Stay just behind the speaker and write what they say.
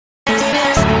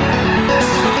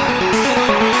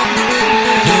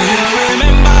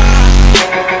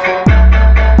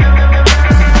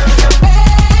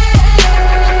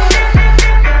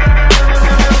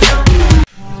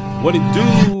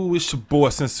It's your boy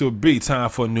CincereB. Time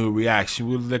for a new reaction.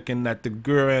 We're looking at the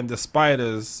Girl and the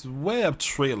Spider's Web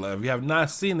trailer. If you have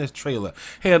not seen this trailer,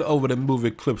 head over to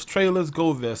Movie Clips Trailers.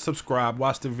 Go there, subscribe,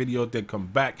 watch the video, then come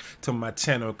back to my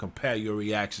channel and compare your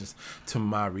reactions to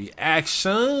my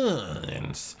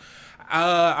reactions.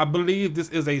 I believe this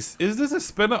is this a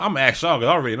spin-off? I'm actually, I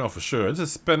already know for sure. It's a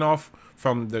spin-off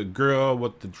from the Girl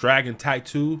with the Dragon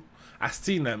Tattoo. I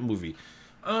seen that movie.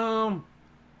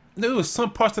 There was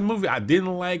some parts of the movie I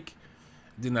didn't like,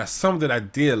 then there's some that I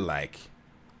did like.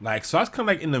 So I was kind of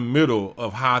like in the middle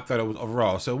of how I thought it was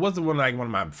overall. So it wasn't one of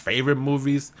my favorite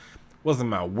movies,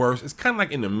 wasn't my worst. It's kind of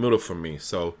like in the middle for me.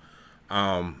 So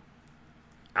I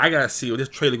gotta see what this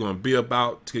trailer gonna be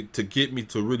about to get me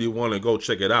to really want to go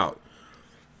check it out.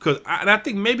 And I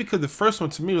think maybe because the first one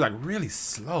to me was like really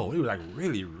slow. It was like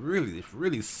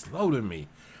really slow to me,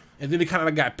 and then it kind of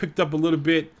like got picked up a little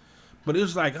bit. But it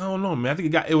was like, I don't know, man. I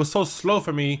think it was so slow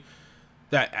for me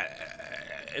that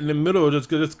in the middle it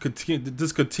just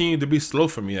continued to be slow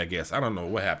for me, I guess. I don't know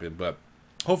what happened, but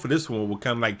hopefully this one will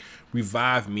kind of like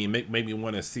revive me and make me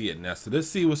want to see it now. So let's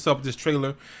see what's up with this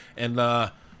trailer, and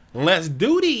let's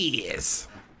do this.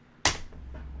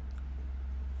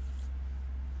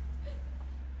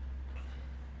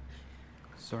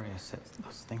 Sorry I said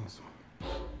those things.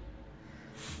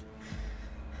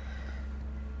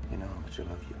 You know how much I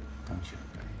love you, don't you?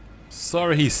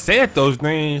 Sorry he said those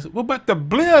things. What about the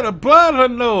blood on her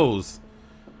nose?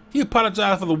 He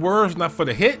apologized for the words, not for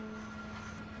the hit.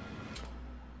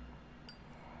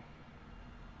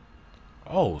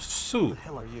 Oh, shoot. Who the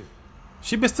hell are you?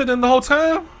 She been sitting the whole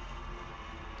time?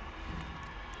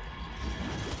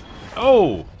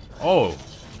 Oh. I'm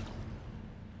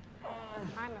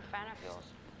a fan of yours.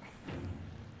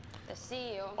 The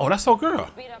CEO. Oh, that's her girl.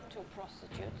 Beat up two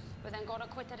prostitutes, but then got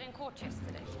acquitted in court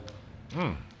yesterday.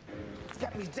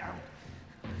 Get me down.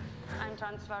 I'm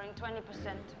transferring 20% of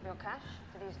your cash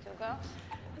to these two girls.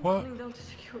 What? Calling down to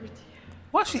security.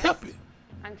 Why's she helping?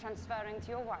 I'm transferring to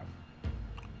your wife.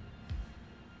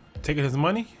 Taking his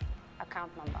money?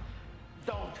 Account number.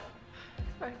 Don't.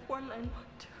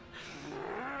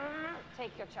 51912.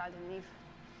 Take your child and leave.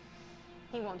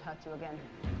 He won't hurt you again.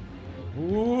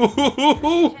 Ooh.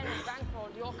 Chen has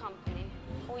bankrolled your company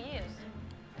for years.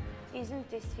 Isn't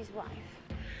this his wife?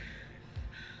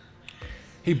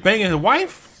 He banging his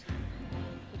wife?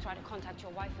 You try to contact your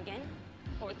wife again,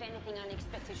 or if anything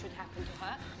unexpected should happen to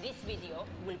her, this video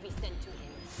will be sent to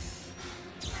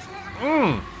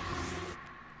him.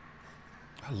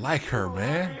 I like her,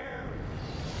 man.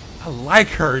 I like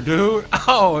her, dude.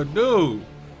 Oh, dude.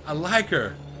 I like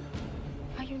her.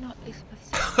 Are you not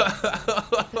Elizabeth?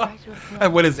 The writer of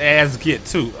And what his ass get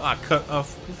too. I cut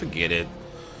off. Forget it.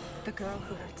 the girl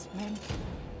who hurts men,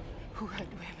 who hurt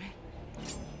women.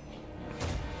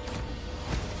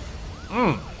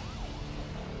 I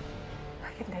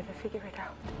could never figure it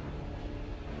out.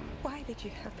 Why did you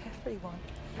help everyone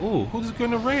Ooh, who's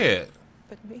gonna red?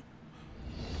 but me?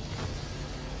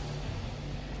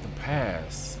 The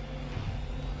past.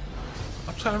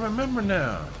 I'm trying to remember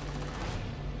now.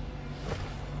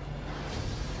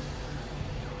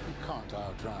 You can't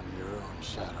outrun your own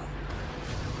shadow.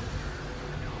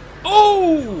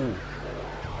 Oh!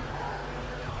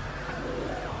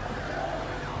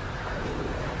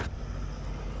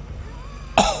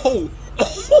 Oh!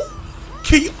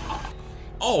 Can you,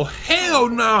 oh, hell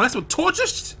no! That's what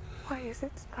tortures. Why is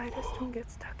it spiders don't get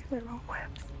stuck in their own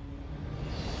webs?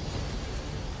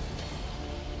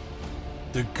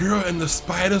 The Girl in the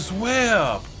Spider's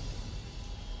Web.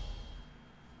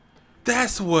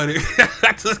 That's what it.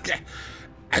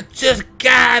 I just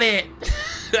got it.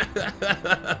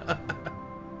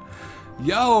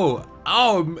 Yo,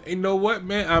 oh, you know what,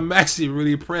 man? I'm actually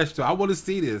really impressed. I want to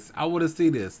see this. I want to see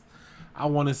this.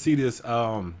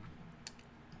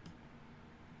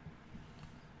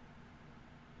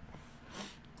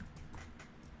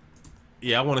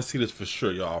 Yeah, I want to see this for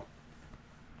sure, y'all.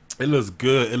 It looks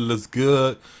good. It looks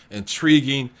good.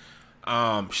 Intriguing.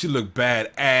 She looked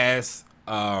badass.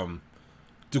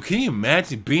 Dude, can you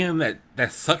imagine being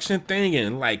that suction thing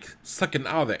and like sucking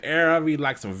all the air out of you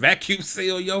like some vacuum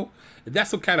seal, yo? If that's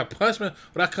some kind of punishment,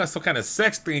 or that's some kind of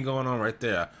sex thing going on right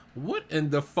there. What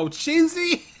in the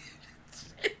cheesy?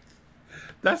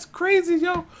 That's crazy,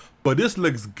 yo. But this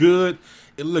looks good.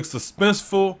 It looks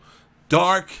suspenseful,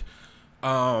 dark.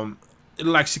 It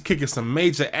looks like she kicking some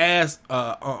major ass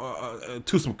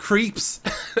to some creeps,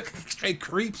 straight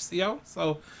creeps, yo.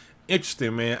 So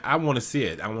interesting, man. I want to see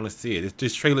it. I want to see it.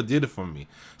 This trailer did it for me.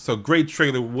 So great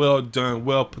trailer, well done,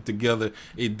 well put together.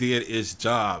 It did its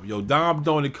job. Yo, down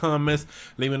below in the comments,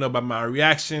 let me know about my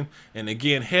reaction. And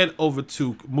again, head over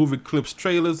to Movie Clips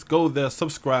Trailers. Go there,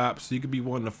 subscribe, so you can be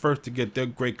one of the first to get their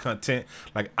great content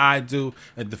like I do.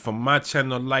 And then from my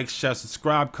channel, like, share,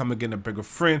 subscribe. Come and get a bigger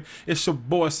friend. It's your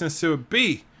boy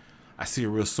CincereB. I see you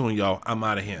real soon, y'all. I'm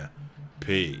out of here.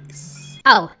 Peace.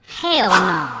 Oh, hell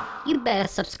no. You better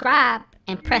subscribe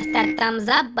and press that thumbs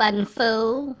up button,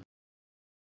 fool.